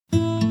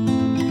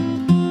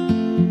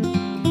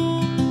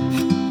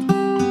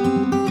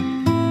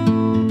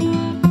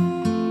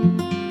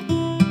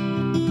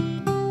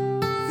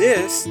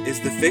This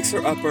is the Fixer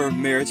Upper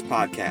Marriage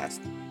Podcast.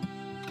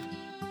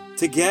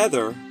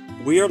 Together,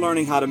 we are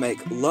learning how to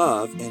make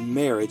love and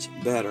marriage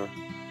better.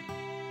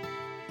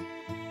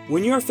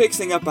 When you're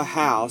fixing up a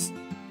house,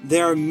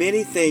 there are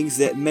many things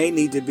that may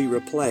need to be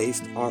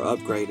replaced or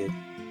upgraded.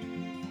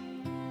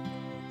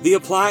 The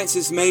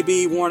appliances may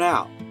be worn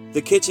out,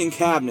 the kitchen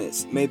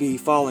cabinets may be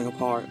falling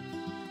apart,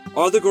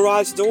 or the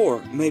garage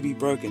door may be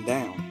broken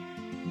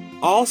down.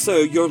 Also,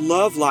 your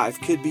love life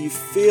could be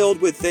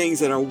filled with things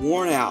that are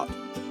worn out,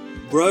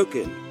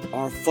 broken,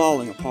 or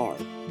falling apart.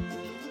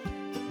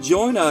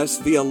 Join us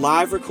via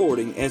live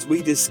recording as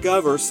we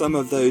discover some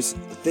of those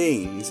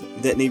things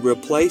that need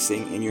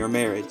replacing in your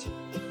marriage.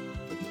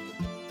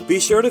 Be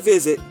sure to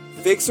visit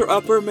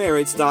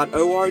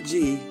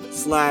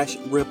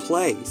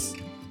fixeruppermarriage.org/replace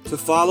to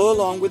follow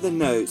along with the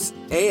notes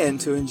and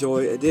to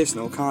enjoy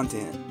additional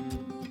content.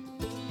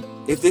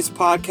 If this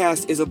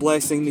podcast is a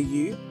blessing to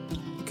you,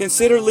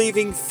 consider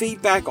leaving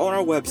feedback on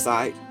our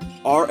website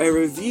or a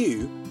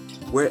review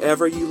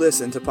wherever you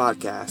listen to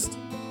podcasts.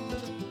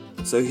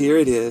 So here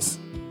it is.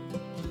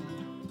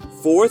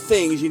 4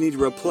 things you need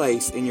to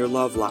replace in your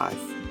love life.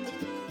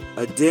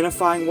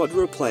 Identifying what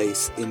to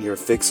replace in your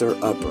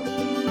fixer-upper.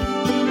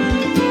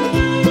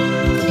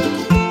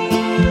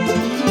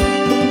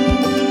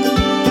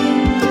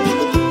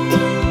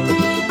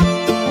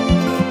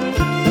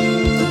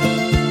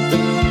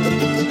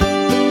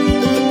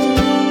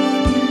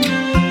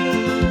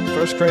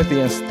 First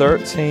Corinthians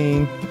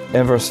 13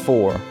 and verse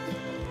 4.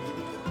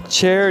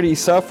 Charity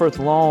suffereth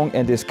long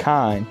and is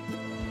kind.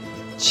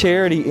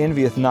 Charity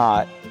envieth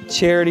not.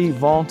 Charity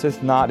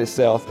vaunteth not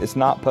itself, is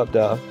not puffed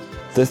up,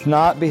 doth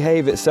not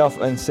behave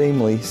itself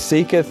unseemly,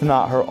 seeketh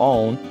not her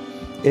own,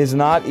 is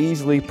not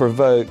easily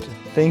provoked,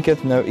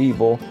 thinketh no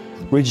evil,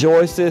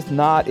 rejoiceth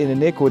not in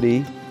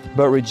iniquity,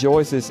 but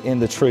rejoiceth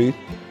in the truth,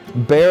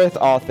 beareth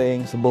all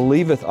things,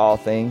 believeth all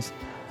things,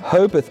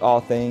 hopeth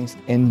all things,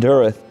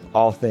 endureth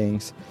all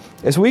things.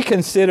 As we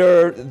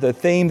consider the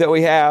theme that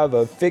we have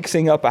of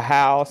fixing up a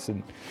house,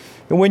 and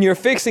when you're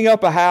fixing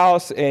up a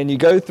house and you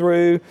go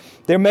through,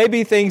 there may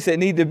be things that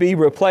need to be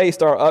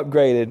replaced or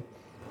upgraded.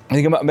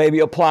 Think about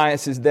maybe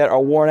appliances that are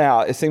worn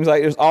out. It seems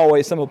like there's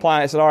always some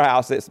appliance in our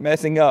house that's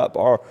messing up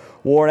or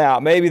worn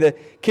out. Maybe the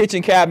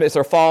kitchen cabinets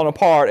are falling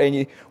apart and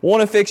you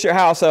want to fix your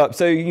house up,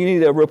 so you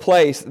need to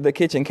replace the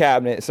kitchen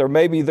cabinets. Or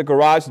maybe the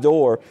garage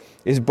door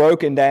is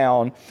broken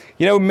down.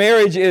 You know,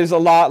 marriage is a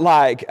lot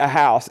like a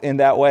house in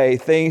that way.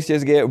 Things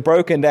just get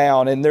broken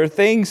down, and there are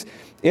things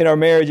in our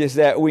marriages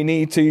that we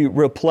need to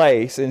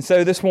replace. And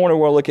so this morning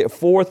we'll look at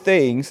 4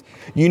 things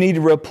you need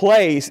to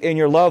replace in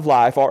your love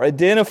life, or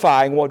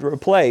identifying what to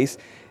replace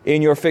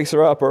in your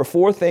fixer-upper.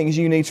 4 things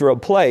you need to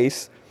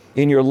replace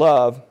in your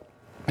love.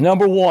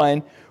 Number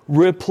 1,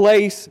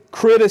 replace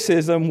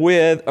criticism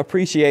with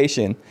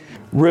appreciation.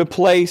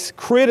 Replace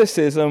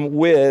criticism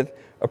with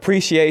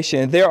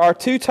appreciation. There are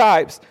 2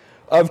 types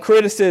of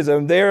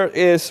criticism. There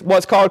is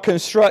what's called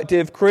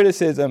constructive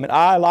criticism, and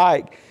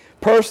I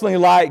personally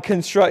like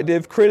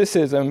constructive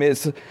criticism.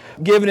 It's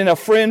given in a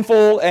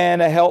friendful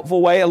and a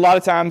helpful way. A lot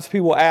of times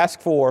people ask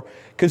for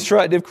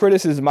constructive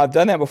criticism. I've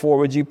done that before.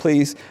 Would you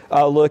please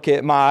look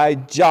at my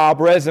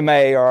job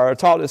resume, or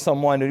talk to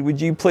someone?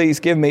 Would you please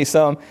give me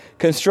some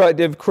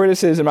constructive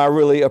criticism? I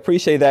really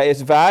appreciate that.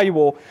 It's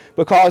valuable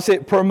because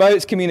it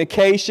promotes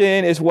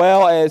communication as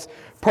well as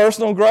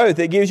personal growth.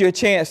 It gives you a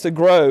chance to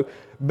grow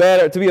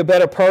better, to be a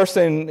better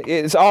person.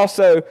 It's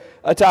also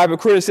a type of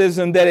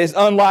criticism that is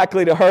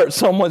unlikely to hurt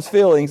someone's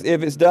feelings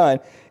if it's done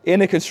in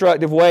a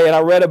constructive way. And I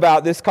read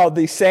about this called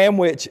the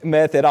sandwich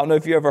method. I don't know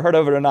if you ever heard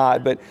of it or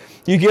not, but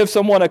you give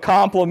someone a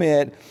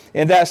compliment,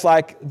 and that's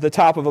like the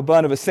top of a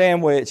bun of a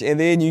sandwich, and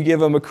then you give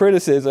them a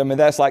criticism, and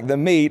that's like the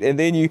meat, and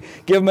then you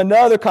give them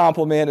another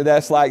compliment, and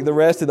that's like the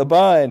rest of the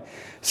bun.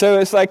 So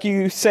it's like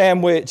you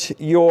sandwich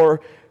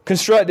your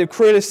constructive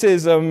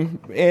criticism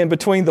in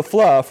between the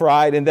fluff,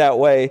 right? In that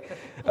way,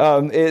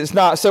 it's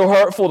not so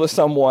hurtful to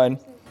someone.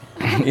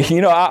 You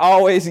know, I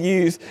always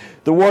use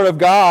the Word of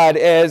God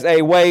as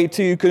a way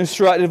to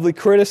constructively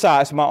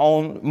criticize my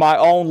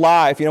own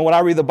life. You know, when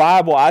I read the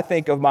Bible, I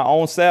think of my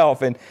own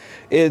self, and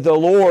the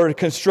Lord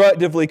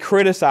constructively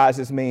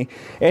criticizes me.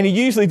 And He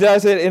usually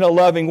does it in a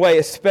loving way,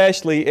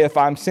 especially if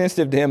I'm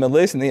sensitive to Him and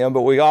listen to Him.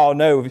 But we all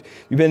know, if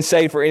you've been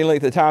saved for any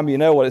length of time, you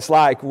know what it's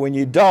like. When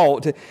you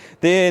don't,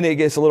 then it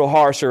gets a little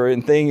harsher,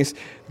 and things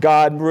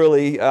God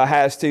really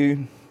has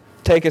to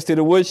take us to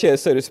the woodshed,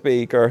 so to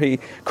speak, or He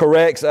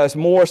corrects us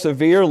more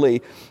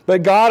severely.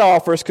 But God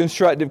offers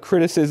constructive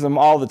criticism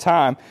all the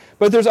time.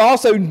 But there's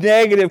also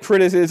negative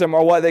criticism,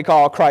 or what they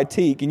call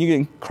critique. And you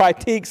can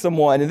critique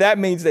someone, and that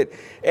means that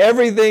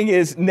everything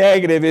is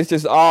negative. It's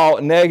just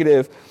all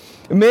negative.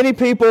 Many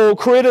people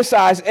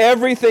criticize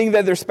everything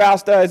that their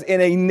spouse does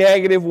in a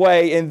negative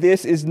way, and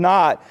this is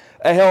not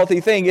a healthy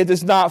thing. It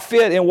does not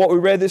fit in what we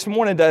read this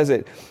morning, does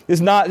it? It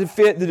does not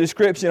fit the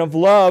description of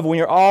love when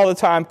you're all the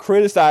time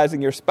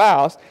criticizing your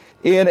spouse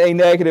in a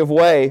negative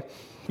way.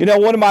 You know,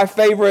 one of my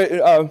favorite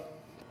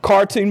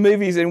cartoon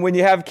movies, and when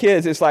you have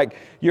kids, it's like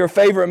your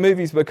favorite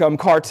movies become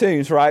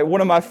cartoons, right?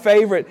 One of my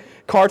favorite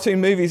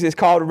cartoon movies is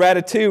called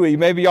Ratatouille.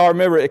 Maybe y'all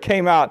remember it. It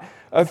came out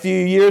a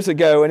few years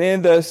ago, and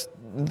in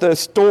the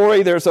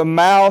story, there's a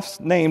mouse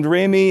named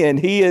Remy, and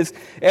he is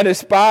an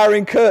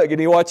aspiring cook, and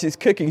he watches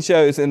cooking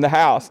shows in the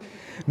house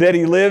that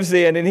he lives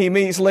in, and he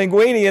meets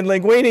Linguini, and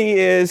Linguini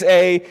is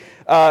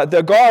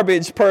the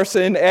garbage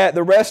person at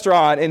the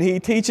restaurant, and he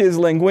teaches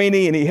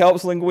Linguini, and he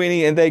helps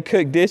Linguini, and they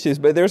cook dishes.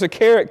 But there's a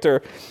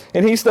character,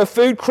 and he's the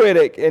food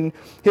critic, and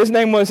his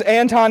name was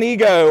Anton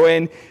Ego,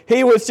 and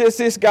he was just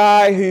this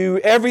guy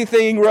who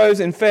everything rose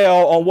and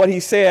fell on what he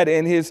said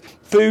in his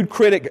food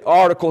critic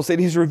articles and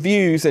his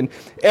reviews, and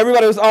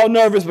everybody was all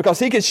nervous because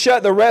he could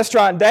shut the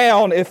restaurant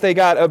down if they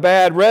got a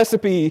bad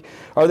recipe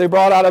or they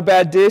brought out a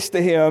bad dish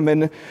to him.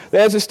 And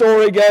as the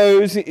story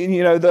goes,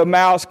 the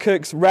mouse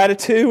cooks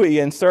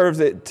ratatouille and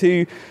serves it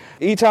to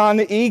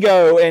Anton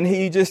Ego, and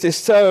he just is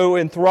so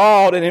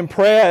enthralled and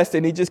impressed,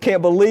 and he just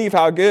can't believe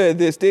how good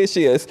this dish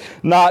is,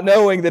 not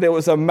knowing that it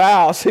was a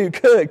mouse who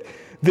cooked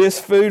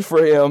this food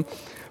for him.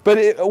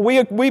 But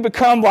we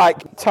become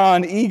like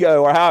Ton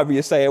Ego, or however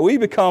you say it. We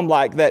become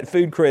like that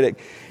food critic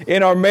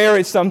in our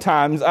marriage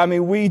sometimes. I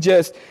mean, we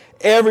just,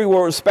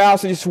 everywhere,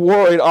 spouse is just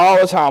worried all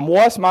the time.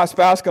 What's my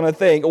spouse going to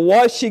think?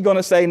 What's she going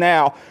to say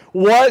now?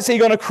 What's he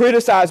going to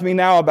criticize me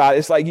now about?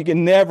 It's like you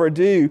can never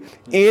do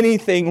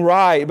anything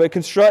right. But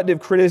constructive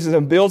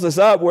criticism builds us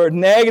up, where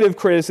negative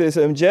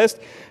criticism just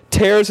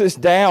tears us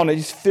down. It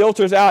just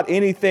filters out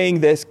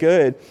anything that's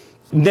good.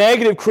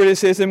 Negative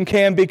criticism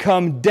can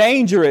become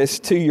dangerous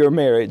to your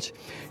marriage.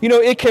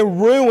 It can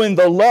ruin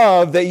the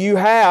love that you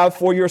have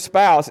for your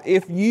spouse.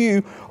 If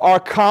you are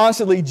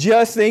constantly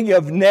just thinking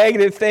of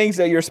negative things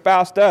that your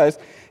spouse does,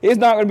 it's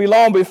not going to be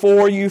long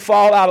before you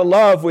fall out of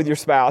love with your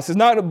spouse. It's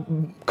not going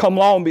to come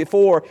long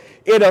before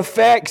it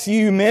affects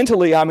you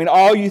mentally. I mean,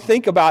 all you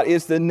think about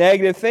is the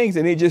negative things,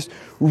 and it just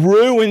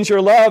ruins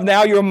your love.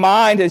 Now your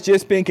mind has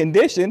just been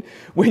conditioned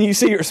when you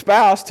see your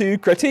spouse to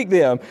critique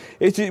them.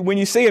 It's just, when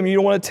you see them, you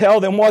don't want to tell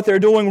them what they're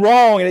doing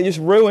wrong, and it just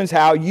ruins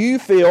how you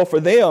feel for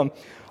them.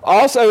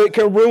 Also, it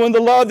can ruin the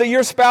love that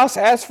your spouse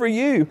has for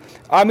you.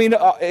 I mean,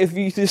 if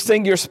you just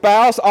think your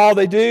spouse, all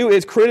they do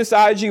is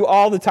criticize you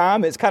all the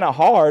time, it's kind of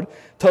hard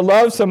to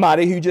love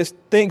somebody who just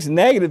thinks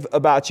negative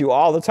about you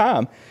all the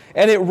time.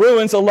 And it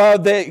ruins the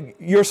love that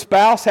your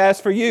spouse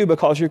has for you,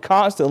 because you're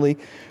constantly,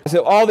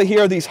 so all they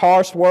hear are these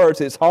harsh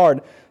words. It's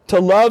hard to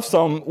love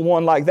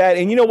someone like that.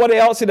 And you know what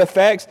else it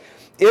affects?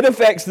 It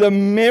affects the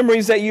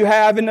memories that you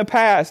have in the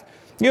past.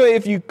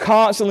 If you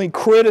constantly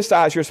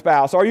criticize your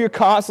spouse, or you're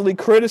constantly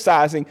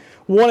criticizing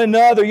one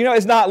another,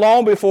 it's not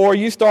long before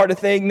you start to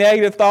think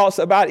negative thoughts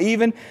about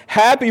even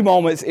happy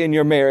moments in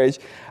your marriage.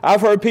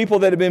 I've heard people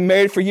that have been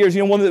married for years.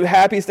 One of the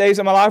happiest days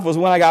of my life was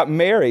when I got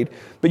married.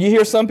 But you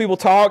hear some people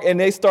talk, and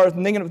they start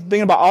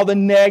thinking about all the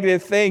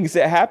negative things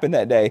that happened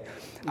that day.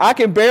 I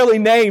can barely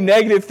name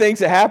negative things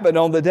that happened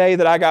on the day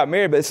that I got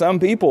married, but some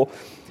people,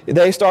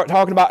 they start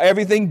talking about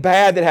everything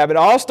bad that happened.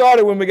 It all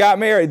started when we got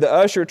married. The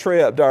usher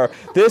tripped, or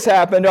this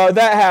happened, or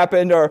that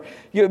happened, but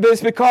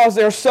it's because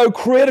they're so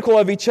critical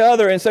of each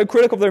other and so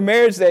critical of their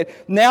marriage that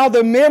now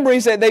the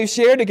memories that they've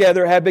shared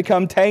together have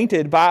become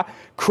tainted by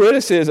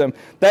criticism.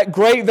 That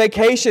great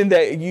vacation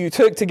that you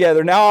took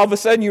together, now all of a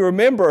sudden you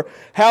remember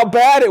how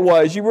bad it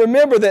was. You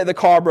remember that the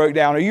car broke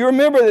down, or you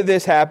remember that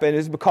this happened.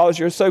 It's because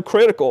you're so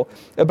critical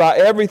about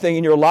everything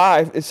in your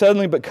life.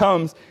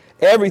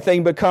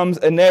 Everything becomes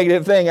a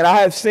negative thing. And I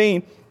have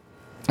seen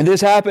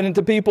this happen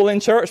to people in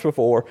church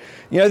before.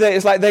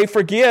 It's like they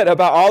forget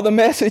about all the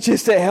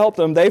messages that helped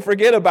them. They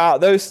forget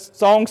about those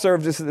song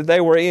services that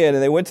they were in,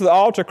 and they went to the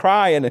altar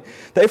crying. And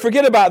they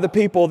forget about the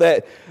people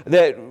that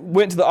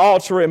went to the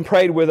altar and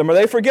prayed with them, or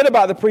they forget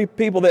about the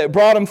people that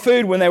brought them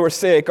food when they were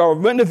sick, or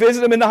went to visit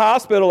them in the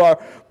hospital, or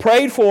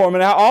prayed for them.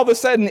 And now all of a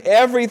sudden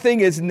everything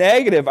is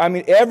negative. I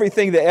mean,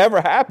 everything that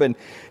ever happened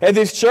at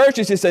this church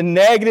is just a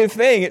negative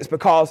thing. It's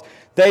because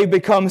they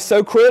become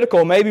so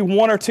critical. Maybe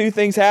one or two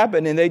things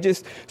happened, and they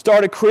just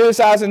started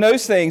criticizing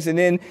those things, and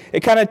then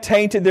it kind of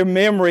tainted their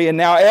memory, and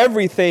now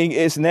everything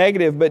is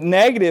negative. But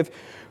negative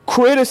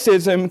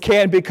criticism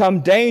can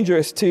become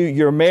dangerous to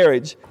your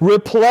marriage.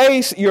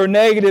 Replace your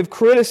negative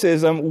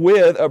criticism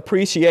with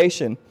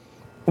appreciation.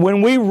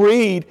 When we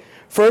read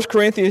 1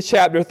 Corinthians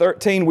chapter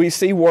 13, we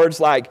see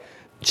words like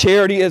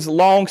charity is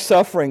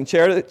long-suffering.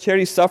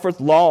 Charity suffereth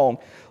long.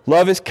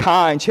 Love is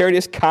kind. Charity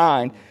is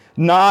kind.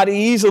 Not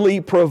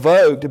easily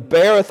provoked,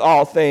 beareth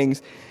all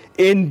things,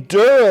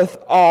 endureth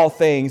all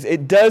things.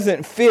 It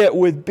doesn't fit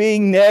with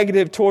being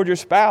negative toward your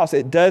spouse.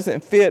 It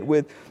doesn't fit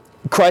with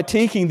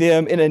critiquing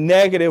them in a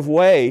negative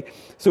way.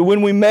 So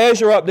when we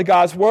measure up to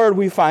God's word,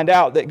 we find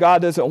out that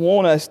God doesn't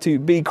want us to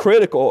be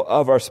critical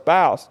of our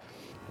spouse.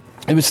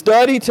 And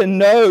study to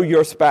know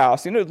your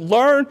spouse.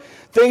 Learn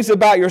things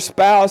about your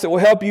spouse that will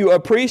help you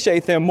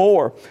appreciate them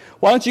more.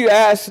 Why don't you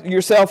ask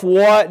yourself,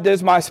 what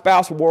does my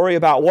spouse worry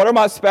about? What are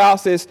my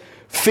spouse's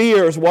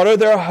fears? What are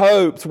their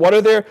hopes? What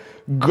are their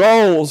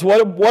goals?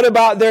 What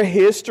about their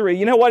history?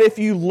 You know what? If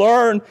you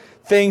learn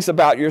things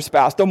about your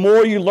spouse. The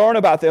more you learn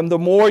about them, the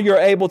more you're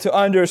able to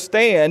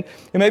understand,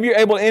 and maybe you're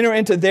able to enter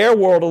into their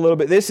world a little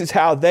bit. This is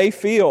how they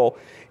feel.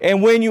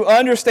 And when you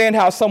understand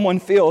how someone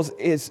feels,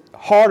 it's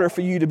harder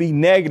for you to be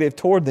negative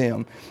toward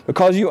them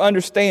because you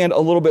understand a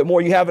little bit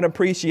more. You have an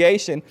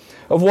appreciation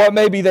of what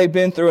maybe they've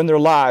been through in their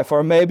life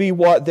or maybe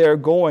what they're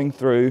going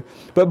through.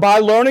 But by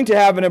learning to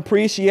have an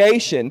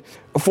appreciation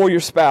for your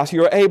spouse,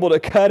 you're able to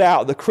cut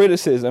out the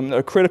criticism,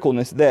 the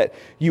criticalness that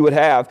you would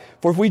have.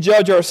 For if we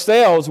judge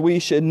ourselves, we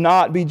should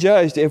not be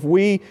judged. If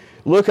we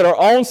look at our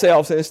own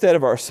selves instead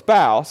of our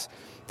spouse,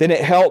 then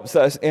it helps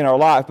us in our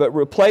life. But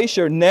replace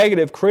your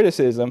negative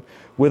criticism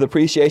with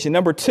appreciation.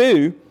 Number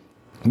 2,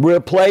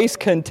 replace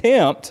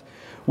contempt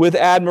with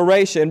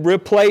admiration.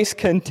 Replace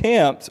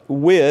contempt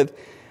with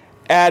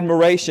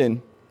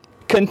admiration.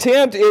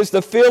 Contempt is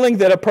the feeling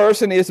that a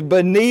person is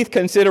beneath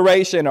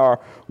consideration or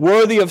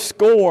worthy of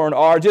scorn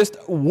or just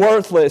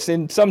worthless.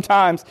 And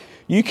sometimes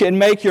you can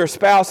make your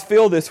spouse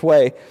feel this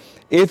way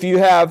if you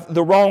have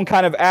the wrong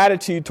kind of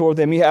attitude toward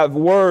them. You have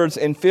words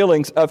and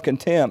feelings of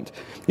contempt.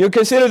 You'll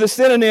consider the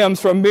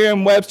synonyms from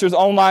Merriam-Webster's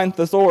online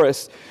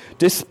thesaurus: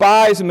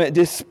 despisement,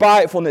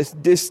 despitefulness,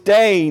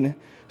 disdain,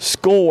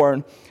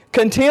 scorn.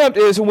 Contempt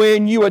is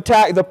when you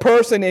attack the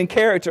person and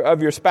character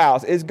of your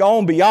spouse. It's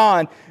gone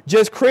beyond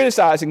just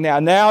criticizing now.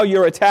 Now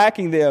you're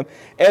attacking them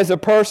as a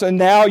person.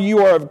 Now you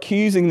are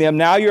accusing them.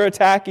 Now you're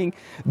attacking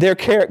their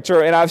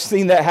character. And I've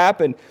seen that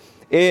happen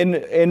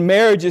in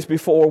marriages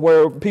before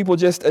where people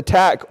just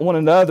attack one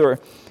another.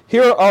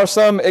 Here are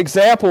some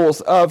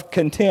examples of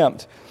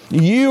contempt.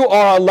 You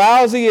are a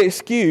lousy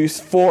excuse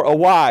for a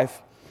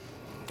wife.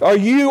 Or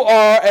you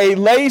are a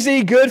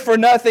lazy,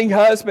 good-for-nothing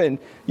husband.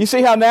 You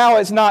see how now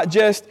it's not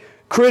just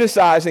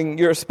criticizing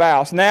your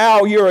spouse.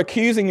 Now you're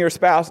accusing your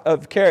spouse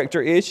of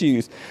character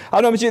issues. I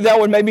don't know about you, that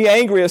would make me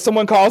angry. If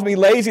someone calls me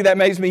lazy, that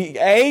makes me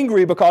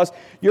angry because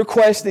you're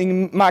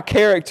questioning my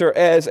character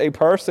as a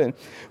person.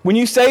 When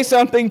you say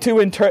something to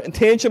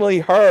intentionally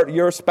hurt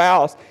your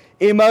spouse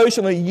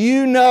emotionally,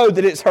 you know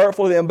that it's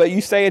hurtful to them, but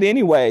you say it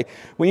anyway.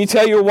 When you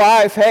tell your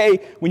wife, hey,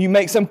 when you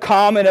make some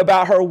comment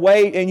about her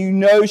weight and you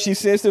know she's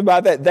sensitive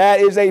about that, that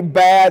is a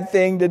bad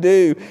thing to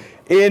do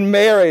in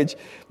marriage.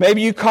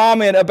 Maybe you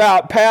comment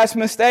about past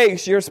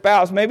mistakes, your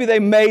spouse. Maybe they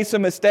made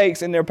some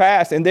mistakes in their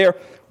past and they're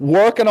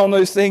working on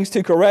those things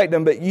to correct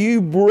them, but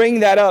you bring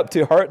that up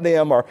to hurt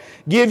them or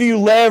give you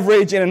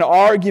leverage in an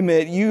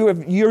argument.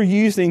 You're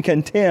using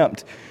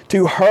contempt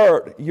to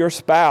hurt your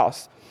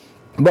spouse.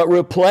 But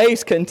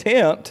replace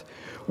contempt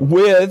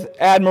with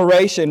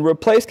admiration.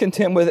 Replace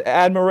contempt with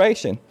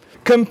admiration.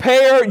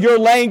 Compare your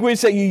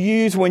language that you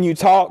use when you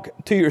talk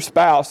to your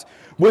spouse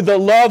with the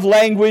love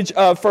language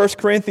of 1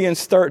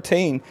 Corinthians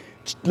 13.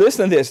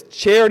 Listen to this.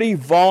 Charity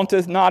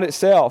vaunteth not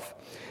itself,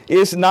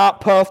 is not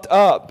puffed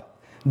up,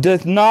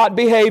 doth not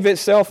behave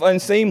itself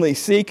unseemly,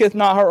 seeketh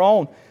not her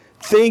own,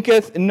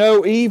 thinketh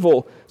no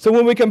evil. So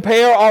when we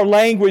compare our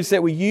language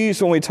that we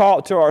use when we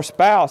talk to our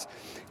spouse,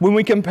 when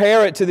we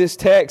compare it to this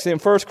text in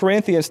 1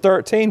 Corinthians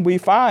 13, we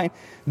find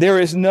there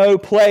is no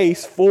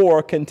place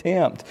for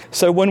contempt.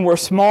 So when we're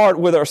smart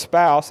with our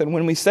spouse and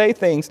when we say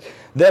things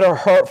that are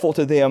hurtful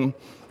to them,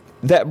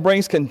 that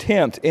brings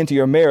contempt into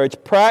your marriage,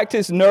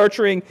 practice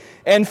nurturing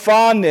and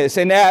fondness,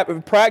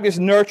 and practice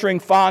nurturing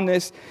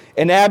fondness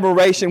and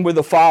admiration with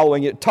the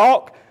following.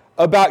 Talk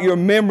about your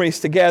memories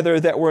together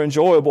that were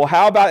enjoyable.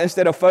 How about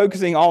instead of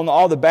focusing on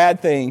all the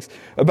bad things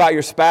about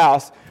your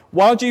spouse,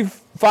 why don't you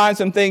find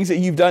some things that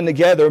you've done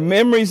together,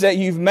 memories that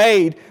you've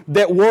made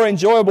that were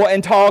enjoyable,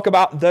 and talk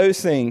about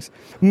those things.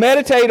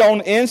 Meditate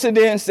on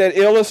incidents that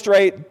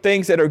illustrate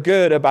things that are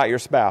good about your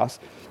spouse.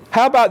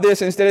 How about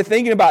this? Instead of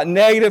thinking about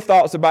negative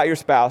thoughts about your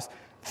spouse,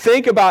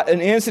 think about an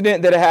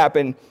incident that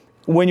happened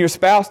when your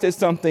spouse did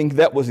something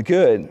that was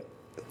good.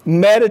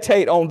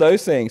 Meditate on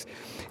those things.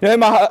 You know,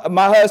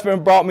 my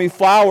husband brought me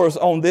flowers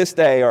on this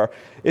day, or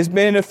it's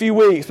been a few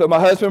weeks, but my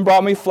husband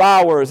brought me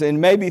flowers, and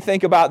maybe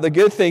think about the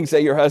good things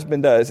that your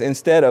husband does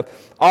instead of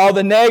all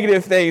the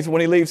negative things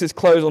when he leaves his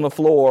clothes on the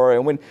floor,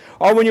 and when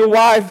your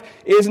wife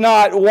is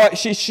not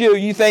what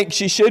you think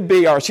she should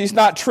be, or she's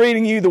not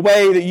treating you the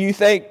way that you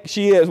think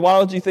she is. Why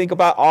don't you think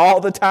about all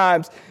the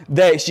times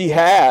that she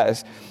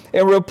has,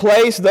 and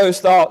replace those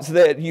thoughts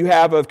that you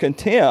have of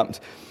contempt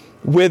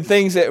with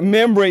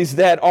memories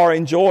that are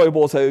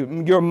enjoyable. So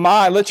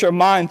let your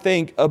mind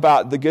think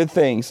about the good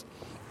things.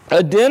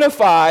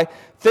 Identify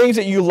things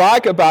that you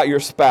like about your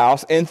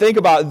spouse and think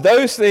about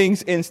those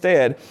things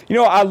instead. You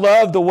know, I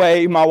love the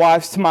way my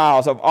wife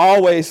smiles. I've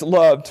always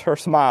loved her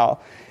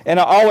smile. And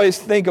I always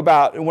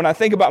when I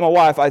think about my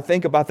wife, I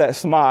think about that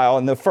smile.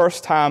 And the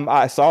first time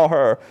I saw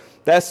her,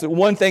 that's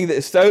one thing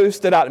that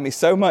stood out to me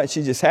so much.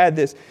 She just had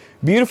this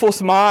beautiful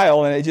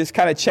smile, and it just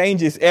kind of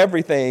changes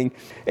everything.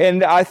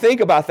 And I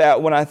think about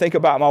that when I think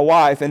about my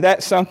wife, and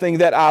that's something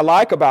that I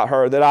like about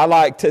her, that I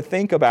like to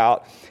think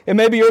about. And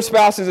maybe your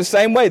spouse is the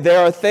same way. There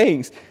are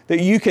things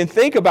that you can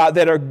think about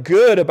that are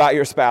good about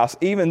your spouse,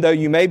 even though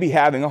you may be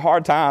having a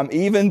hard time,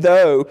 even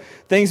though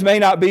things may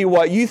not be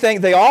what you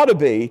think they ought to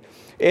be.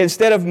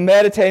 Instead of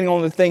meditating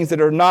on the things that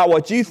are not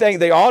what you think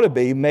they ought to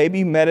be,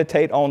 maybe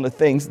meditate on the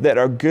things that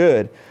are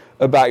good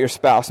about your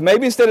spouse.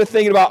 Maybe instead of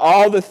thinking about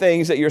all the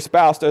things that your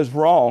spouse does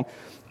wrong,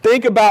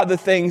 think about the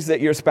things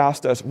that your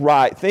spouse does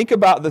right. Think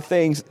about the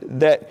things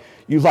that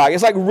you like.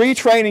 It's like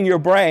retraining your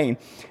brain.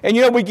 And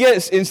we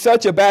get in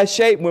such a bad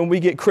shape when we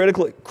get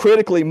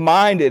critically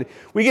minded.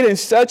 We get in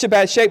such a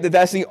bad shape that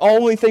that's the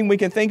only thing we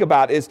can think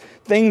about is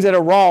things that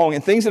are wrong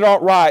and things that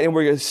aren't right. And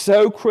we're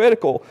so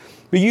critical.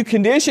 But you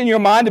condition your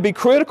mind to be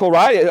critical,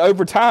 right?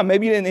 Over time,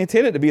 maybe you didn't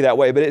intend it to be that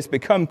way, but it's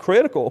become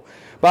critical.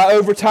 By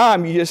over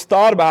time, you just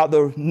thought about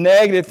the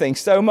negative things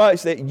so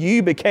much that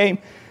you became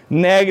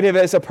negative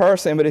as a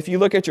person. But if you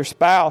look at your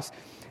spouse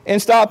and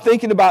stop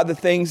thinking about the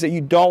things that you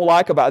don't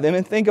like about them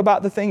and think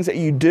about the things that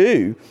you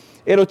do,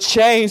 it'll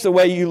change the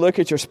way you look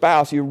at your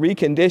spouse. You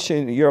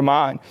recondition your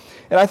mind.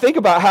 And I think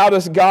about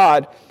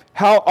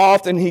how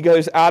often he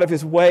goes out of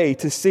his way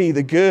to see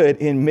the good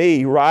in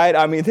me, right?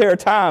 I mean, there are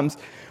times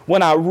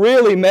when I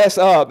really mess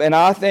up and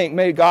I think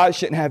maybe God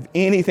shouldn't have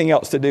anything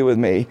else to do with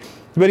me.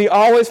 But he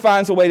always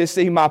finds a way to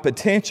see my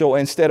potential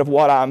instead of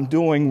what I'm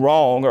doing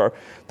wrong or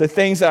the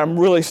things that I'm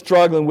really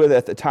struggling with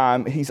at the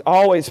time. He's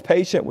always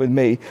patient with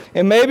me.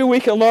 And maybe we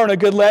can learn a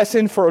good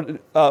lesson for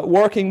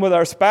working with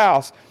our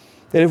spouse,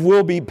 that if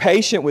we'll be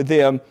patient with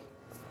them,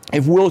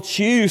 if we'll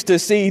choose to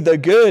see the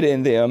good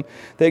in them,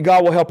 that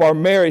God will help our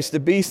marriage to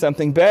be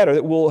something better,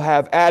 that we'll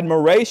have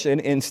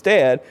admiration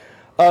instead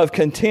of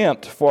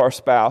contempt for our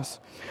spouse.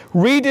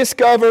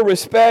 Rediscover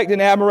respect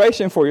and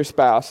admiration for your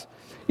spouse.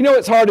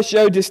 It's hard to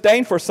show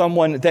disdain for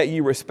someone that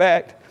you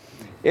respect.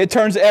 It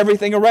turns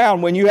everything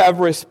around. When you have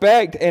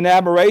respect and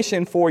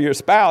admiration for your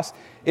spouse,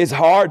 it's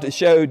hard to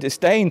show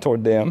disdain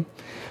toward them.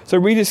 So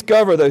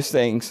rediscover those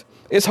things.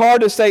 It's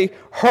hard to say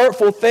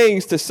hurtful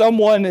things to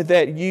someone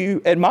that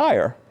you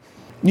admire.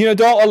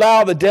 Don't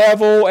allow the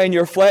devil and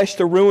your flesh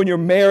to ruin your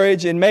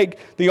marriage and make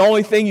the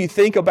only thing you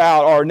think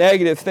about are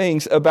negative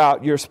things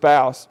about your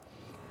spouse.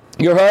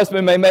 Your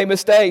husband may make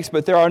mistakes,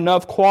 but there are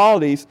enough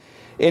qualities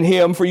in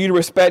him for you to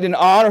respect and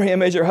honor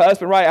him as your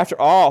husband, right? After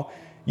all,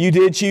 you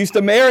did choose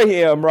to marry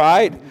him,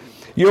 right?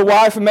 Your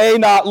wife may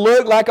not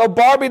look like a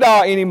Barbie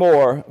doll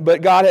anymore,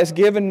 but God has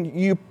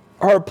given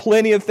her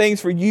plenty of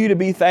things for you to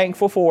be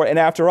thankful for. And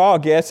after all,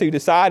 guess who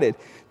decided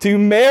to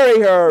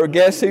marry her?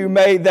 Guess who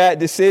made that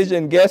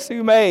decision? Guess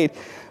who made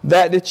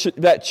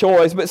that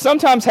choice? But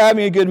sometimes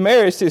having a good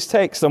marriage just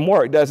takes some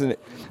work, doesn't it?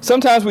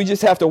 Sometimes we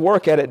just have to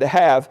work at it to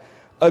have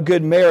a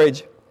good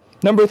marriage.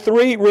 Number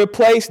 3,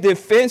 replace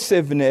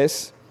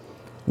defensiveness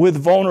with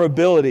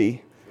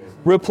vulnerability.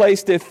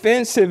 Replace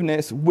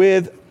defensiveness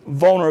with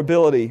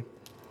vulnerability.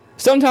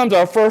 Sometimes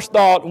our first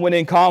thought when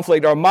in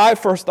conflict, or my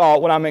first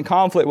thought when I'm in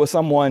conflict with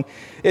someone,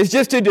 is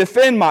just to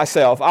defend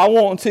myself. I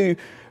want to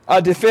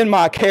defend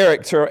my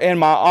character and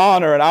my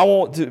honor, and I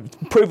want to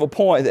prove a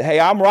point that, hey,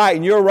 I'm right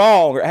and you're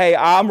wrong, or hey,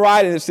 I'm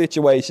right in this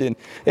situation.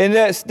 And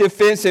that's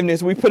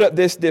defensiveness. We put up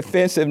this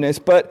defensiveness,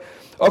 but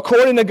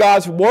according to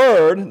God's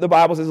word, the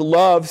Bible says,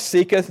 love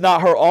seeketh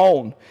not her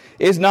own,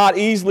 is not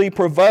easily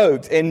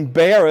provoked, and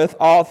beareth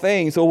all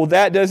things. So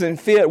that doesn't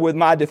fit with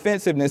my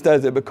defensiveness,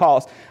 does it?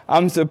 Because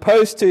I'm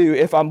supposed to,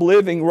 if I'm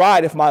living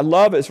right, if my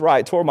love is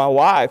right toward my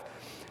wife,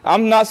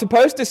 I'm not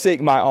supposed to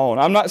seek my own.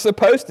 I'm not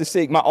supposed to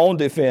seek my own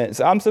defense.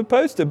 I'm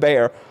supposed to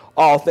bear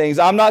all things.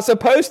 I'm not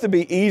supposed to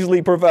be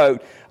easily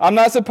provoked. I'm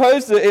not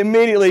supposed to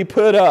immediately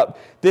put up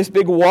this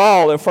big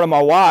wall in front of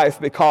my wife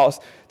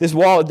because this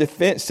wall of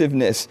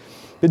defensiveness.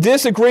 The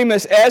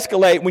disagreements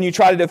escalate when you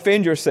try to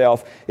defend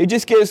yourself. It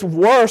just gets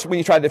worse when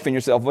you try to defend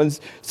yourself.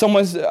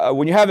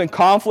 When you're having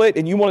conflict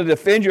and you want to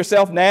defend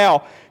yourself,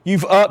 now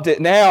you've upped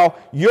it. Now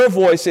your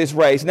voice is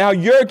raised. Now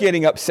you're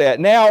getting upset.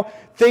 Now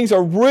things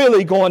are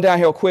really going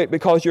downhill quick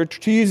because you're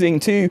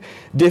choosing to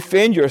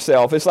defend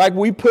yourself. It's like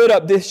we put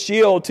up this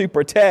shield to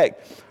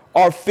protect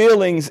our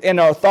feelings and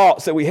our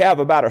thoughts that we have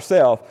about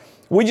ourselves.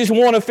 We just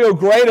want to feel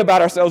great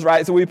about ourselves,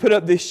 right? So we put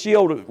up this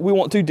shield. We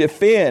want to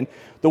defend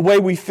the way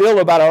we feel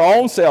about our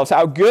own selves,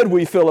 how good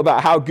we feel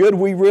about how good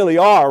we really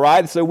are,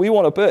 right? So we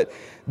want to put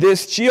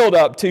this shield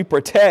up to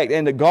protect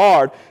and to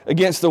guard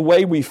against the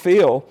way we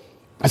feel.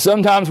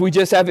 Sometimes we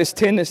just have this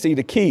tendency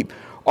to keep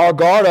our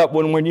guard up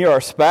when we're near our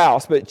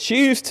spouse, but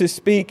choose to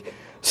speak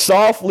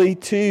softly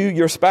to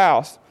your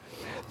spouse.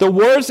 The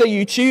words that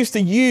you choose to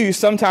use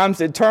sometimes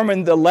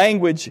determine the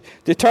language,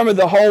 determine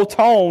the whole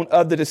tone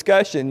of the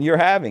discussion you're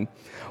having.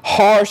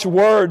 Harsh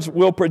words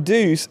will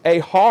produce a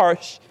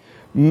harsh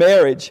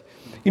marriage.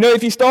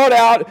 If you start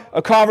out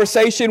a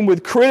conversation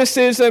with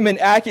criticism and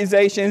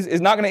accusations,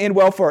 it's not going to end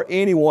well for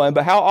anyone.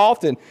 But how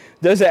often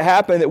does it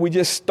happen that we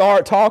just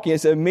start talking?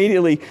 It's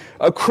immediately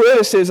a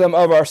criticism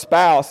of our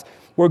spouse.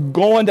 We're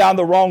going down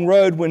the wrong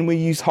road when we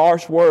use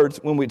harsh words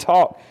when we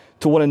talk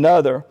to one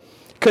another.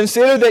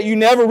 Consider that you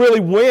never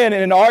really win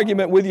in an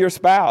argument with your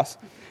spouse.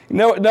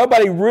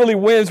 Nobody really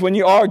wins when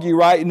you argue,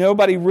 right?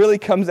 Nobody really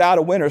comes out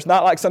a winner. It's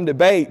not like some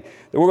debate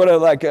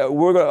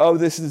that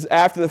this is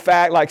after the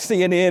fact, like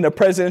CNN, a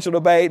presidential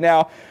debate.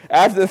 Now,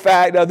 after the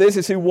fact, this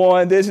is who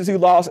won, this is who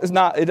lost.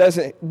 It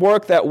doesn't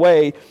work that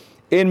way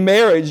In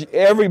marriage,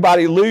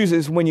 everybody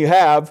loses when you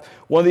have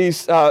one of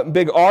these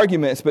big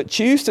arguments, but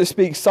choose to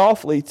speak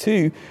softly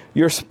to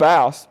your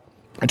spouse.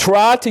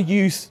 Try to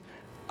use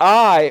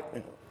I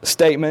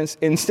statements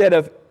instead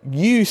of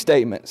you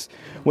statements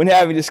when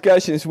having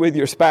discussions with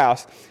your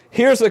spouse.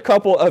 Here's a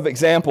couple of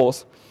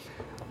examples.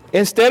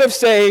 Instead of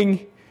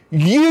saying,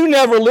 you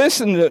never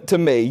listen to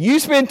me, you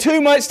spend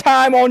too much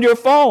time on your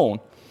phone,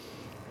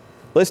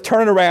 let's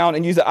turn it around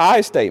and use the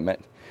I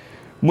statement.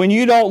 When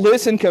you don't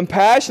listen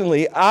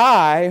compassionately,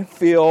 I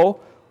feel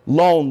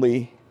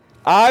lonely.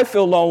 I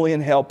feel lonely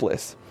and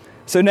helpless.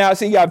 So now,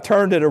 see, I've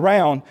turned it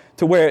around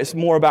to where it's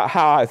more about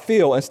how I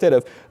feel instead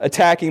of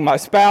attacking my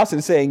spouse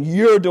and saying,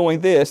 you're doing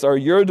this or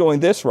you're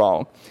doing this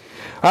wrong.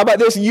 How about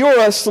this?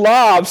 You're a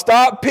slob.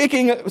 Start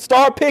picking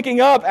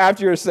up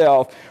after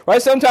yourself.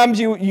 Right? Sometimes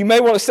you may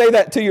want to say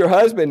that to your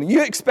husband.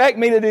 You expect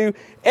me to do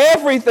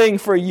everything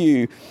for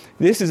you.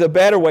 This is a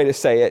better way to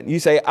say it. You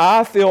say,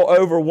 I feel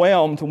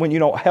overwhelmed when you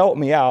don't help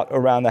me out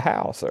around the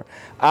house. Or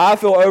I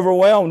feel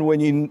overwhelmed when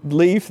you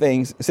leave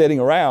things sitting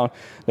around.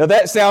 Now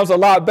that sounds a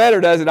lot better,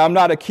 doesn't it? I'm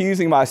not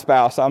accusing my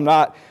spouse. I'm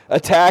not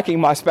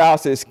attacking my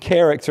spouse's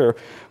character.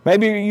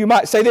 Maybe you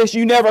might say this,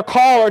 you never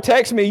call or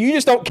text me. You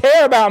just don't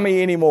care about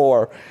me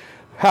anymore.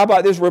 How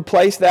about this?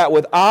 Replace that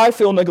with, I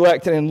feel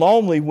neglected and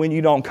lonely when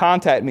you don't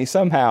contact me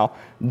somehow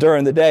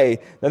during the day.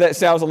 Now that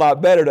sounds a lot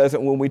better,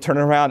 doesn't it, when we turn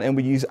around and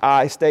we use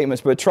I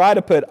statements. But try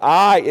to put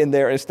I in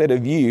there instead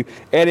of you.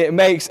 And it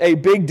makes a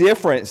big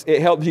difference.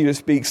 It helps you to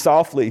speak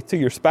softly to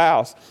your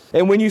spouse.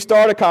 And when you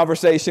start a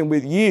conversation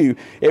with you,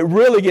 it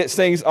really gets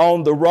things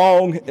on the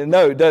wrong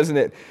note, doesn't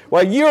it?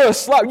 Well, you're a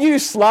slob. You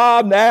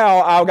slob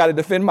now. I've got to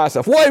defend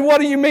myself.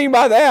 What do you mean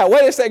by that?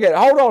 Wait a second.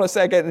 Hold on a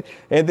second.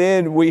 And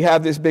then we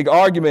have this big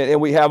argument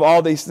and we have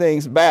all these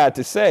things bad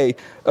to say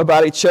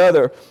about each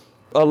other.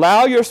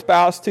 Allow your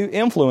spouse to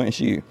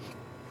influence you.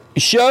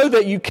 Show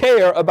that you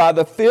care about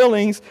the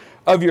feelings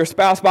of your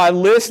spouse by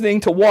listening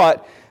to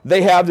what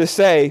they have to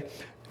say.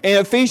 In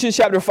Ephesians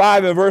chapter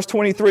 5 and verse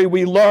 23,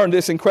 we learn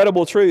this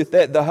incredible truth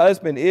that the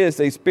husband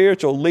is a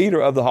spiritual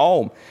leader of the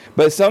home.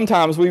 But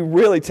sometimes we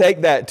really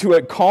take that to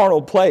a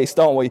carnal place,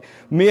 don't we?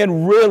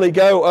 Men really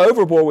go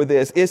overboard with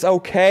this. It's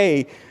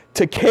okay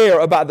to care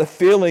about the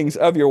feelings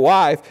of your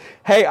wife.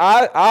 Hey,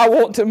 I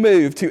want to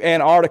move to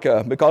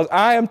Antarctica because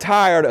I am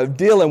tired of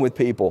dealing with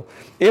people.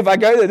 If I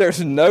go there,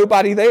 there's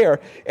nobody there.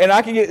 And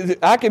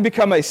I can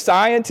become a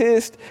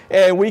scientist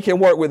and we can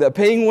work with the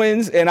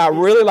penguins and I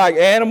really like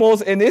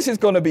animals and this is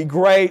going to be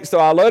great. So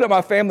I load up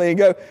my family and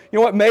go, you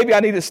know what, maybe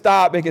I need to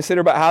stop and consider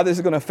about how this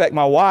is going to affect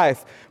my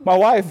wife. My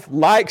wife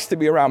likes to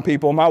be around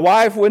people. My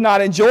wife would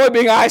not enjoy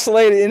being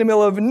isolated in the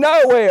middle of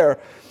nowhere.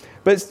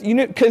 But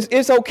because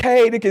it's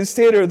okay to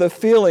consider the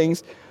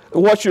feelings,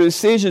 what your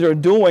decisions are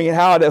doing and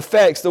how it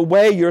affects the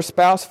way your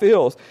spouse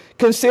feels.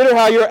 Consider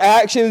how your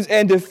actions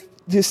and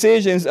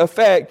decisions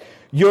affect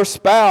your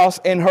spouse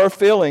and her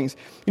feelings.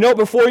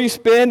 Before you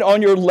spend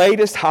on your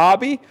latest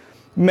hobby,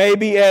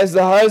 maybe as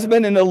the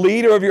husband and the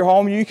leader of your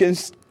home,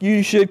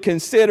 you should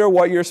consider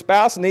what your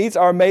spouse needs,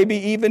 or maybe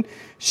even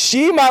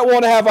she might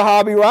want to have a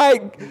hobby,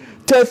 right?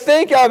 To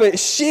think of it,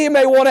 she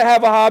may want to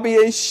have a hobby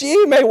and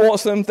she may want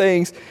some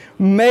things.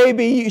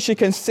 Maybe you should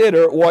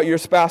consider what your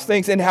spouse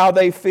thinks and how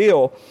they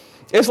feel.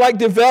 It's like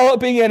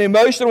developing an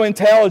emotional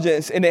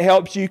intelligence, and it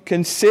helps you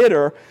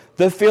consider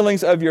the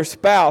feelings of your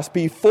spouse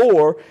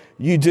before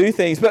you do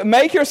things. But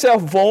make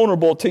yourself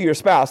vulnerable to your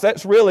spouse.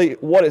 That's really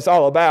what it's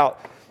all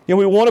about.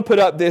 We want to put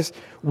up this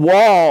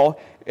wall,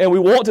 and we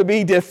want to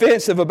be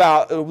defensive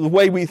about the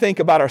way we think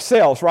about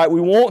ourselves, right?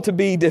 We want to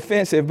be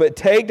defensive, but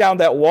take down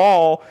that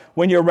wall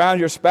when you're around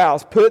your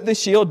spouse. Put the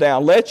shield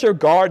down. Let your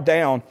guard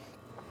down.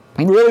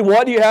 And really,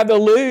 what do you have to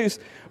lose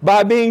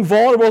by being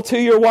vulnerable to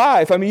your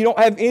wife? You don't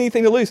have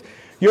anything to lose.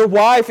 Your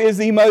wife is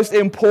the most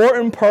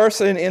important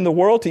person in the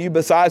world to you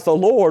besides the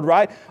Lord,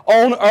 right?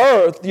 On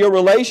earth, your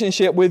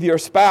relationship with your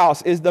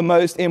spouse is the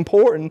most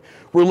important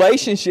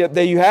relationship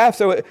that you have.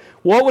 So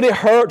what would it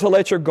hurt to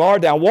let your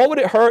guard down? What would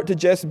it hurt to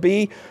just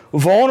be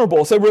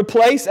vulnerable? So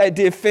replace that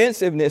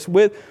defensiveness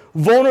with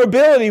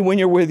vulnerability when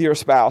you're with your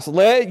spouse.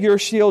 Let your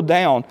shield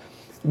down.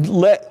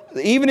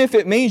 Even if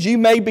it means you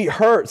may be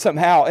hurt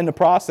somehow in the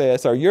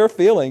process, or your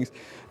feelings,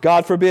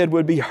 God forbid,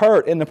 would be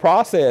hurt in the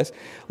process.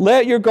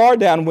 Let your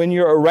guard down when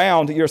you're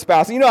around your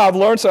spouse. I've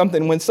learned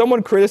something. When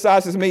someone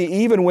criticizes me,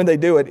 even when they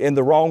do it in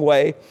the wrong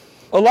way,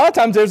 a lot of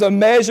times there's a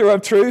measure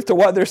of truth to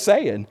what they're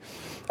saying.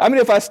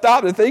 If I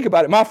stop to think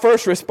about it, my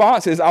first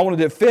response is I want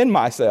to defend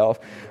myself.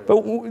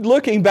 But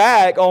looking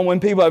back on when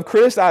people have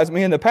criticized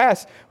me in the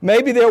past,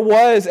 maybe there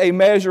was a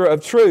measure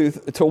of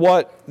truth to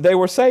what they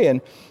were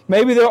saying.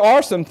 Maybe there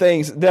are some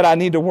things that I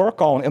need to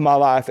work on in my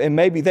life, and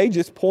maybe they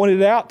just pointed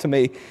it out to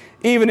me,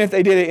 even if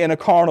they did it in a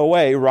carnal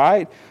way,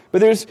 right?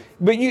 But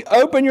you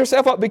open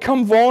yourself up,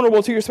 become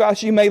vulnerable to your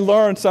spouse. You may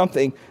learn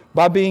something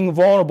by being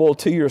vulnerable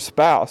to your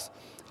spouse.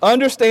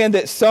 Understand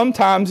that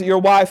sometimes your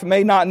wife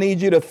may not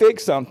need you to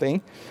fix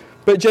something,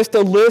 but just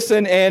to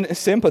listen and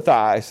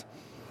sympathize.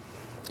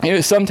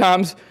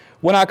 Sometimes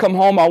when I come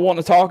home, I want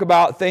to talk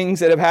about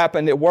things that have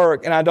happened at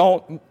work, and I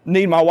don't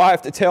need my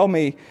wife to tell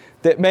me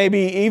that maybe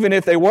even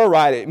if they were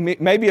right,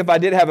 maybe if I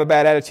did have a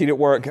bad attitude at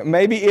work,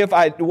 maybe if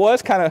I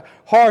was kind of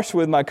harsh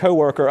with my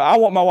coworker, I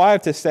want my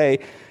wife to say,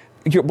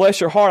 bless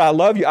your heart, I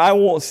love you. I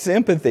want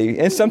sympathy.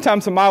 And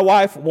sometimes my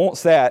wife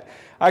wants that.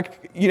 I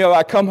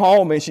come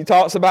home and she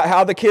talks about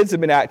how the kids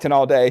have been acting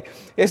all day.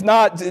 It's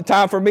not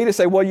time for me to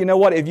say, well, you know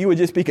what, if you would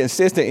just be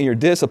consistent in your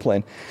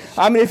discipline.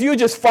 I mean, if you would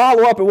just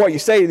follow up on what you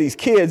say to these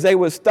kids, they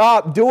would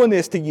stop doing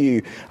this to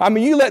you. I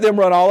mean, you let them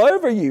run all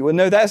over you. And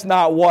no, that's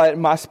not what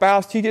my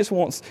spouse, she just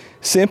wants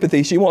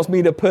sympathy. She wants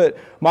me to put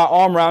my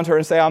arm around her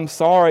and say, I'm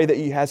sorry that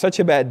you had such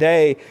a bad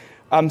day.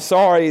 I'm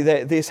sorry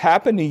that this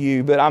happened to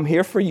you, but I'm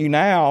here for you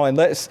now. And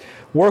let's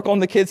work on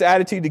the kids'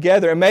 attitude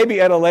together. And maybe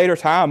at a later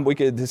time we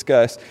could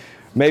discuss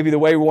maybe the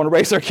way we want to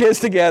raise our kids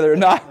together,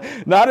 not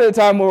at a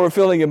time where we're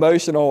feeling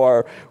emotional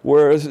or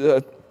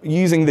we're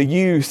using the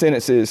you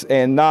sentences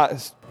and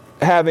not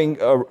having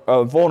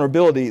a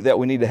vulnerability that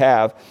we need to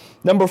have.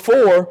 Number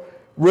 4,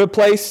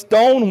 replace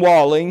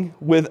stonewalling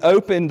with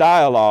open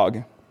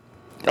dialogue.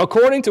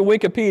 According to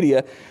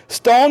Wikipedia,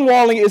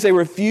 stonewalling is a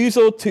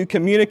refusal to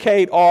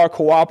communicate or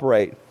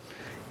cooperate.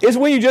 It's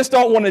when you just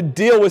don't want to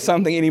deal with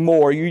something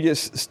anymore. You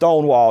just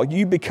stonewall.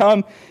 You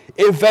become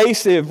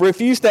evasive,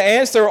 refuse to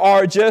answer,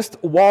 or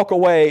just walk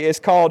away. It's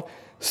called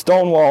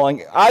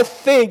stonewalling. I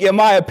think, in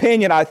my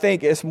opinion,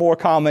 it's more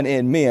common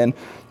in men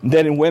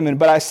than in women,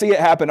 but I see it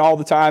happen all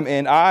the time,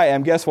 and I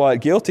am, guess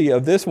what, guilty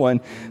of this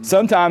one.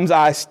 Sometimes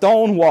I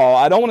stonewall.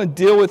 I don't want to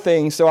deal with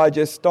things, so I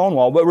just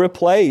stonewall. But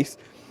replace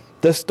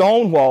the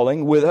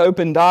stonewalling with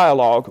open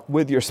dialogue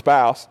with your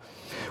spouse.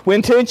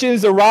 When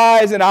tensions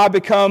arise and I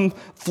become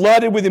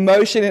flooded with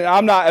emotion, and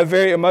I'm not a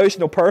very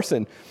emotional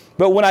person,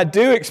 but when I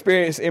do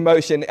experience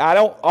emotion, I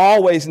don't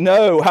always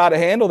know how to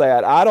handle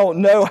that. I don't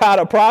know how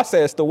to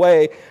process the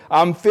way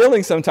I'm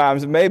feeling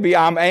sometimes. Maybe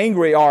I'm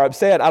angry or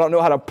upset. I don't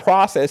know how to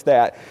process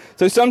that.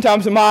 So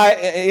sometimes my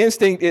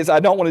instinct is I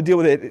don't want to deal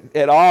with it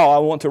at all. I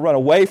want to run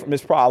away from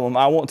this problem.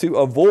 I want to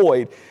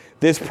avoid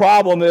this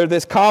problem or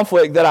this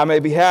conflict that I may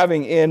be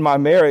having in my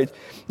marriage.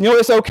 You know,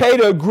 it's okay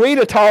to agree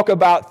to talk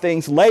about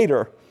things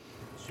later.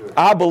 Sure.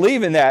 I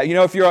believe in that. You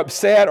know, if you're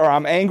upset or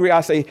I'm angry,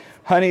 I say,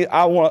 honey,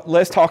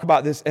 let's talk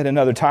about this at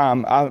another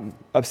time. I'm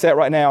upset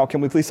right now. Can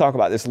we please talk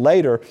about this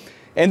later?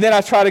 And then I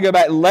try to go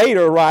back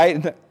later, right,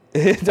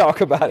 and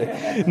talk about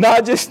it.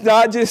 Not just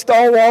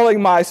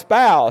stonewalling my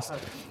spouse,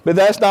 but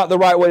that's not the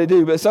right way to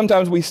do. But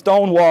sometimes we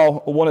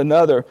stonewall one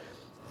another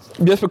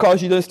just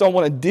because you just don't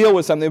want to deal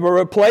with something. But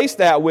replace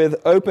that with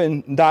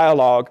open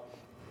dialogue.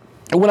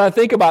 And when I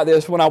think about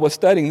this, when I was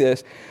studying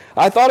this,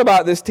 I thought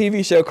about this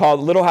TV show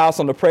called Little House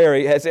on the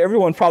Prairie. Has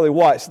everyone probably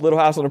watched Little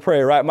House on the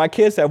Prairie, right? My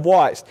kids have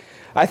watched,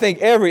 I think,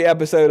 every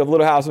episode of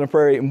Little House on the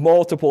Prairie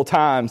multiple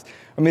times.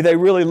 I mean, they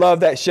really love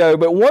that show.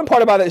 But one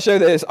part about that show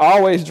that has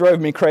always drove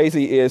me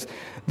crazy is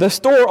the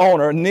store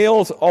owner,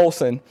 Niels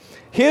Olsen.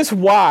 His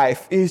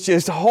wife is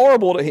just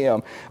horrible to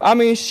him. I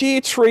mean, she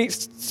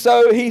was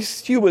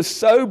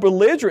so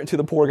belligerent to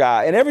the poor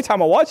guy. And every time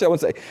I watch it, I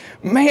would say,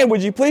 man,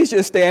 would you please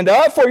just stand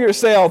up for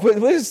yourself?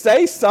 Please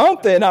say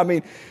something. I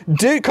mean,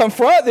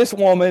 confront this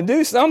woman,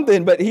 do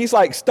something. But he's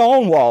like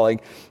stonewalling.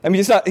 I mean,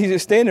 he's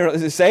just standing there,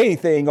 doesn't say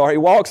anything, or he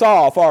walks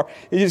off, or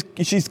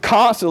she's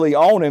constantly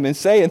on him and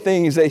saying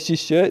things that she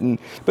shouldn't.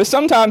 But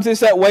sometimes it's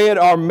that way in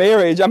our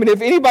marriage. I mean,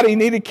 if anybody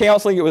needed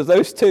counseling, it was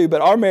those two.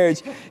 But our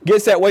marriage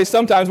gets that way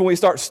sometimes when we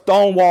start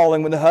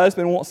stonewalling, when the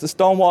husband wants to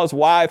stonewall his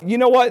wife. You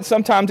know what?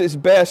 Sometimes it's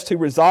best to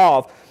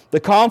resolve the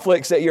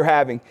conflicts that you're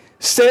having.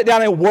 Sit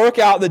down and work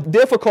out the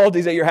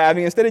difficulties that you're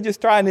having instead of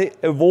just trying to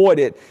avoid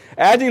it.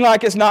 Acting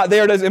like it's not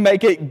there doesn't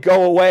make it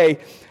go away.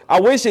 I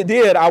wish it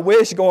did. I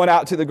wish going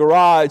out to the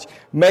garage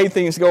made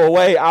things go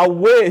away. I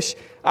wish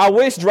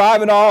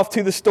driving off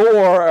to the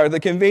store or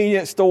the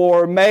convenience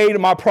store made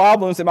my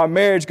problems in my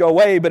marriage go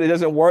away, but it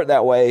doesn't work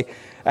that way.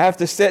 I have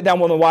to sit down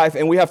with my wife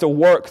and we have to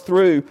work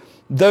through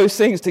those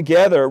things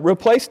together.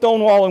 Replace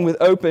stonewalling with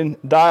open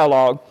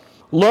dialogue.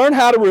 Learn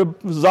how to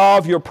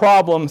resolve your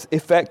problems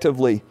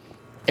effectively.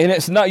 And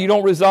you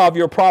don't resolve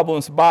your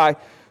problems by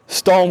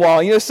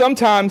stonewalling. You know,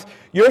 sometimes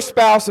your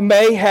spouse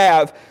may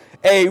have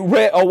a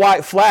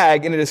white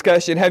flag in a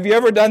discussion. Have you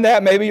ever done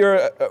that? Maybe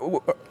you're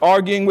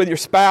arguing with your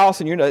spouse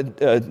and you're in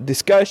a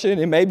discussion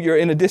and maybe you're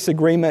in a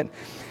disagreement.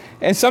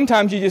 And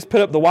sometimes you just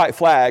put up the white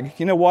flag.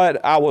 You know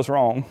what? I was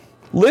wrong.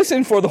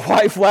 Listen for the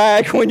white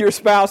flag when your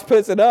spouse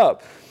puts it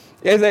up.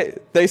 If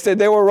they said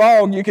they were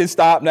wrong, you can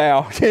stop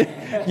now.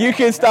 You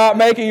can stop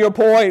making your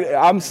point.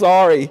 I'm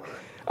sorry.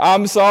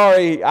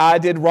 I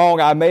did wrong.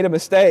 I made a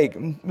mistake.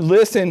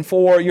 Listen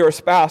for your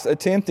spouse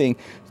attempting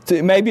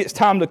to, maybe it's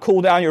time to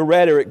cool down your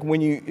rhetoric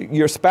when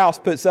your spouse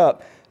puts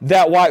up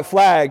that white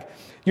flag.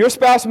 Your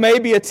spouse may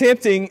be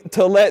attempting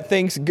to let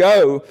things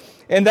go,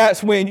 and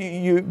that's when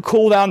you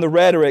cool down the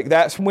rhetoric.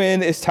 That's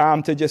when it's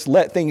time to just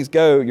let things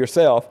go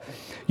yourself.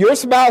 Your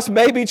spouse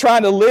may be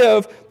trying to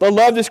live the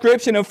love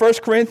description of 1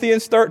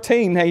 Corinthians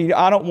 13. Hey,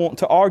 I don't want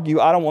to argue.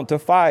 I don't want to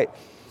fight.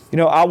 You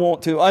know, I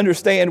want to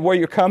understand where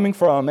you're coming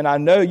from, and I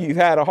know you've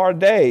had a hard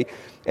day,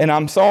 and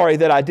I'm sorry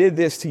that I did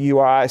this to you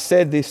or I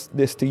said this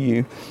to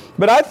you.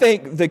 But I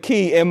think the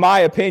key, in my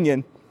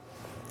opinion,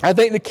 I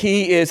think the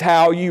key is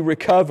how you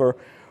recover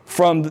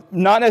from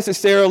not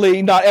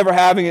necessarily not ever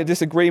having a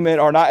disagreement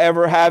or not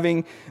ever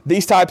having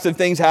these types of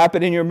things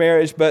happen in your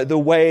marriage, but the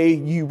way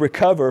you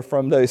recover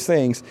from those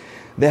things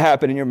that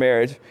happen in your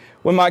marriage.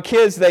 When my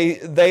kids,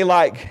 they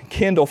like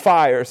Kindle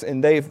Fires,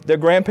 and their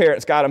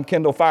grandparents got them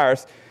Kindle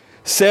Fires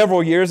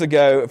several years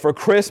ago for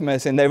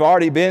Christmas, and they've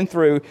already been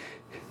through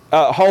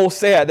a whole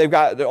set. They've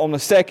got on the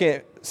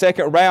second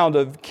round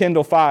of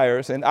Kindle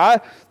Fires, and I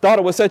thought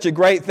it was such a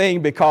great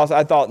thing because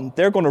I thought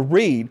they're going to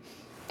read.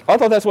 I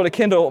thought that's what a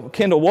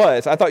Kindle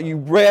was. I thought you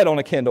read on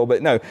a Kindle,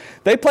 but no,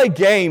 they play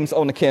games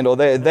on the Kindle.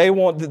 They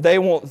want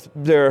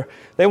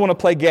to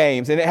play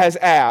games, and it has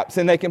apps,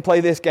 and they can play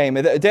this game.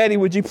 And Daddy,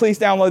 would you please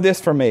download this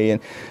for me?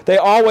 And they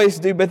always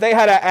do, but they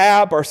had an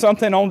app or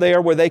something on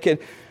there where they could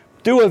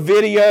do a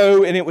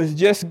video, and it was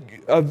just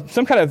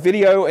some kind of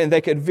video, and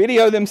they could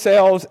video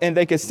themselves, and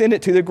they could send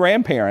it to their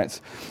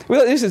grandparents.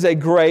 Well, this is a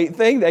great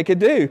thing they could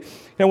do.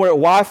 And we're at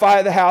Wi-Fi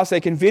at the house, they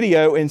can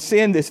video and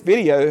send this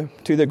video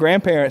to the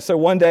grandparents. So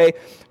one day,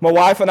 my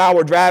wife and I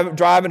were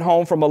driving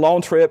home from a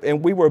long trip,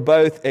 and we were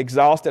both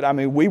exhausted. I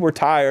mean, we were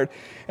tired.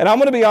 And I'm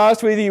going to be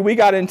honest with you, we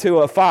got into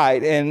a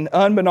fight, and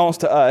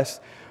unbeknownst to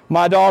us,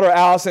 my daughter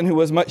Allison, who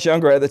was much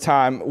younger at the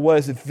time,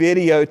 was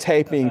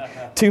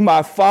videotaping to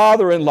my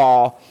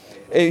father-in-law.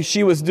 And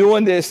she was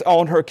doing this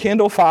on her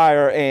Kindle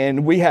Fire,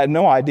 and we had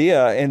no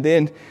idea. And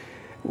then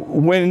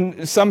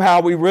when somehow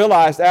we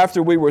realized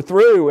after we were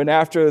through and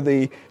after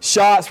the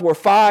shots were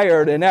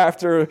fired and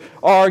after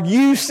our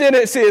 "you"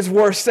 sentences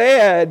were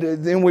said,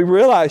 then we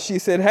realized, she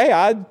said, "Hey,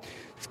 I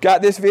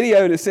got this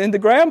video to send to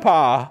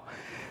Grandpa."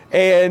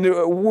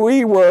 And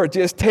we were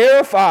just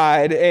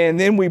terrified. And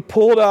then we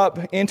pulled up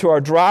into our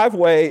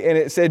driveway, and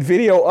it said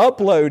video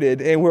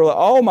uploaded. And we were like,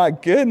 oh my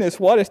goodness,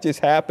 what has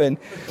just happened?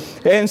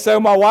 And so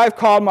my wife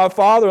called my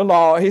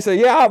father-in-law. He said,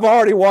 yeah, I've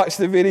already watched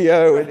the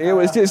video. And it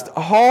was just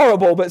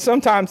horrible. But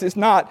sometimes it's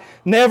not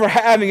never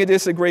having a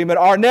disagreement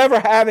or never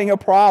having a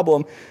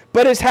problem,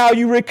 but it's how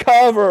you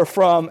recover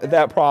from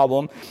that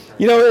problem.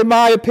 You know, in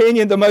my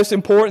opinion, the most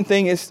important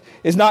thing is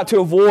not to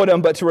avoid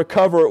them, but to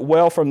recover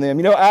well from them.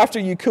 You know, after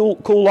you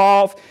cool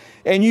off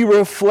and you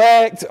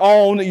reflect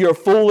on your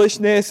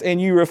foolishness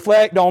and you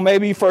reflect on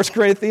maybe 1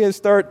 Corinthians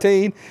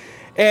 13,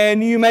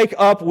 and you make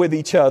up with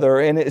each other.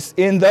 And it's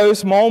in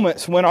those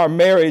moments when our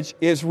marriage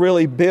is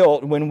really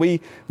built, when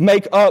we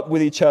make up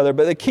with each other.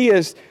 But the key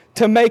is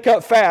to make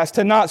up fast,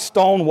 to not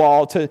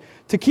stonewall, to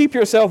keep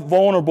yourself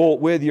vulnerable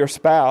with your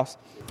spouse.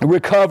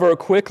 Recover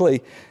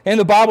quickly. And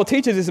the Bible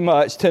teaches as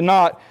much, to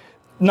not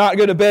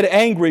go to bed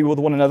angry with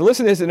one another.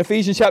 Listen to this in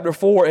Ephesians chapter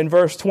 4 and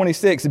verse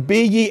 26.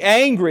 Be ye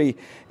angry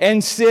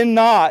and sin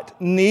not,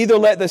 neither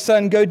let the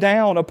sun go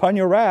down upon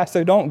your wrath.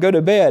 So don't go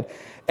to bed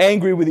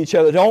angry with each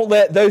other. Don't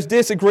let those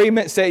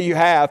disagreements that you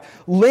have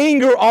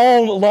linger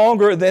on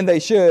longer than they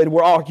should.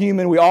 We're all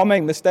human. We all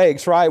make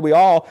mistakes, right? We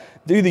all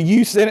do the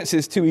 "you"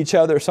 sentences to each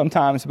other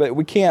sometimes, but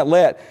we can't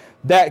let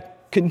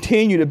that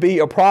continue to be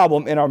a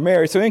problem in our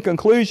marriage. So in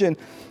conclusion,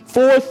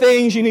 4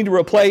 things you need to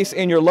replace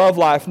in your love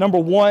life. Number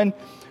 1,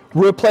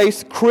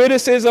 replace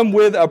criticism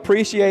with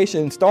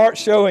appreciation. Start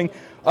showing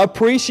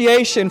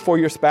appreciation for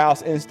your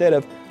spouse instead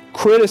of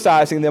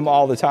criticizing them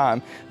all the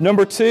time.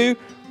 Number 2,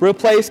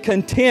 replace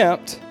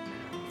contempt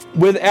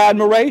with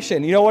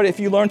admiration. You know what? If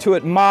you learn to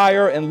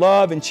admire and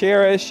love and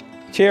cherith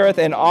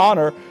and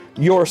honor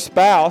your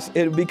spouse,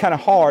 it would be kind of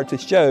hard to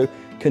show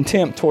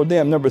contempt toward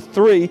them. Number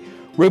 3,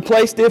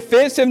 replace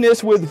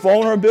defensiveness with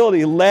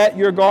vulnerability. Let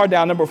your guard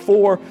down. Number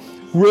 4,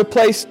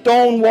 replace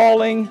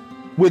stonewalling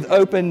with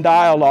open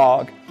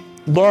dialogue.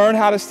 Learn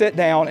how to sit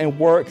down and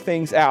work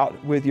things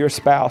out with your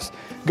spouse.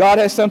 God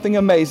has something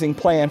amazing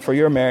planned for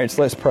your marriage.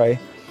 Let's pray.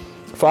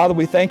 Father,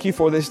 we thank you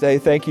for this day.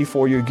 Thank you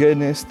for your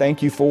goodness.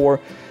 Thank you for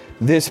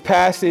this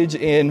passage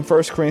in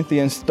 1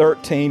 Corinthians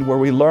 13 where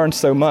we learn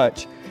so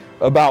much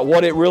about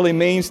what it really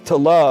means to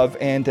love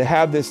and to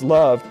have this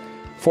love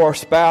for our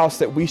spouse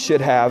that we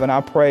should have. And I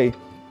pray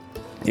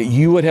that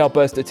you would help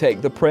us to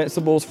take the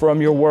principles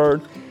from your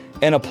word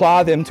and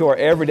apply them to our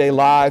everyday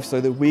lives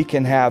so that we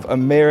can have a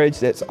marriage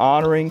that's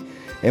honoring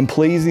and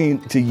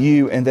pleasing to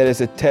you and that is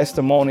a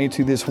testimony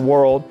to this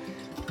world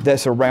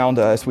that's around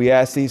us. We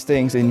ask these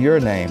things in your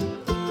name.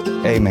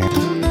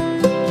 Amen.